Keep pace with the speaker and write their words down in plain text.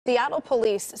Seattle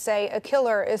police say a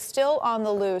killer is still on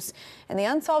the loose in the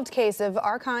unsolved case of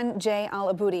Arkan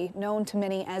Al-Aboudy, known to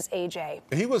many as AJ.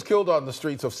 He was killed on the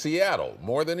streets of Seattle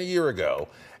more than a year ago,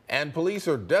 and police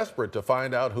are desperate to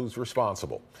find out who's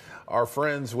responsible. Our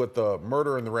friends with the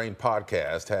Murder in the Rain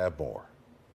podcast have more.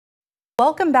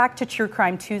 Welcome back to True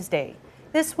Crime Tuesday.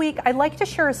 This week, I'd like to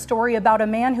share a story about a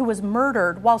man who was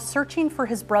murdered while searching for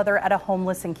his brother at a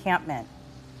homeless encampment.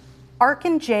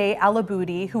 Arkan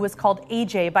Al-Aboudy, who was called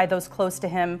AJ by those close to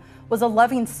him, was a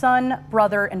loving son,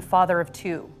 brother, and father of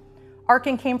two.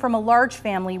 Arkan came from a large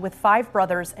family with 5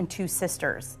 brothers and 2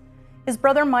 sisters. His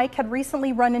brother Mike had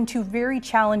recently run into very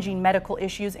challenging medical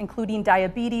issues, including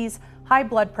diabetes, high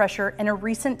blood pressure, and a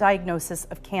recent diagnosis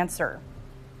of cancer.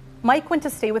 Mike went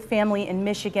to stay with family in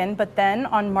Michigan, but then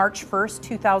on March 1st,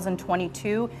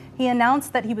 2022, he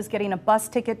announced that he was getting a bus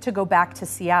ticket to go back to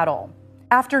Seattle.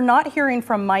 After not hearing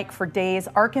from Mike for days,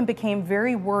 Arkan became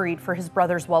very worried for his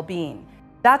brother's well-being.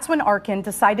 That's when Arkan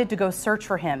decided to go search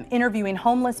for him, interviewing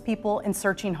homeless people and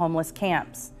searching homeless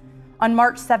camps. On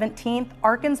March 17th,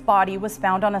 Arkan's body was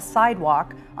found on a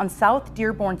sidewalk on South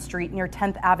Dearborn Street near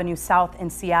 10th Avenue South in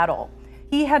Seattle.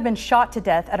 He had been shot to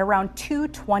death at around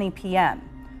 2:20 p.m.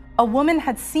 A woman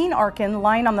had seen Arkan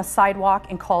lying on the sidewalk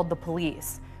and called the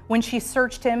police. When she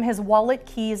searched him, his wallet,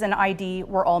 keys, and ID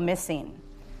were all missing.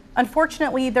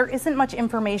 Unfortunately, there isn't much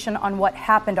information on what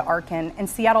happened to Arkan, and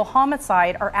Seattle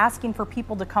Homicide are asking for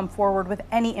people to come forward with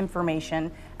any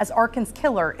information, as Arkan's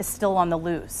killer is still on the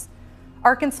loose.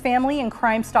 Arkan's family and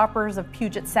Crime Stoppers of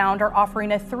Puget Sound are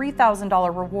offering a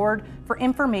 $3,000 reward for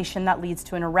information that leads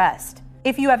to an arrest.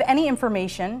 If you have any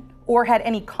information or had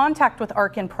any contact with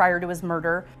Arkan prior to his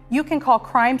murder, you can call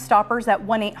Crime Stoppers at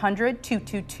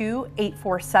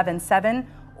 1-800-222-8477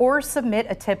 or submit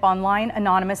a tip online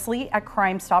anonymously at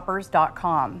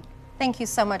crimestoppers.com. Thank you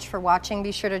so much for watching.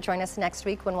 Be sure to join us next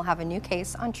week when we'll have a new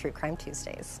case on True Crime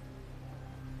Tuesdays.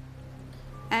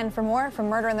 And for more from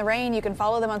Murder in the Rain, you can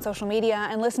follow them on social media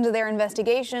and listen to their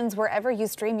investigations wherever you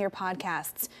stream your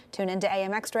podcasts. Tune into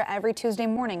AM Extra every Tuesday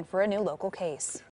morning for a new local case.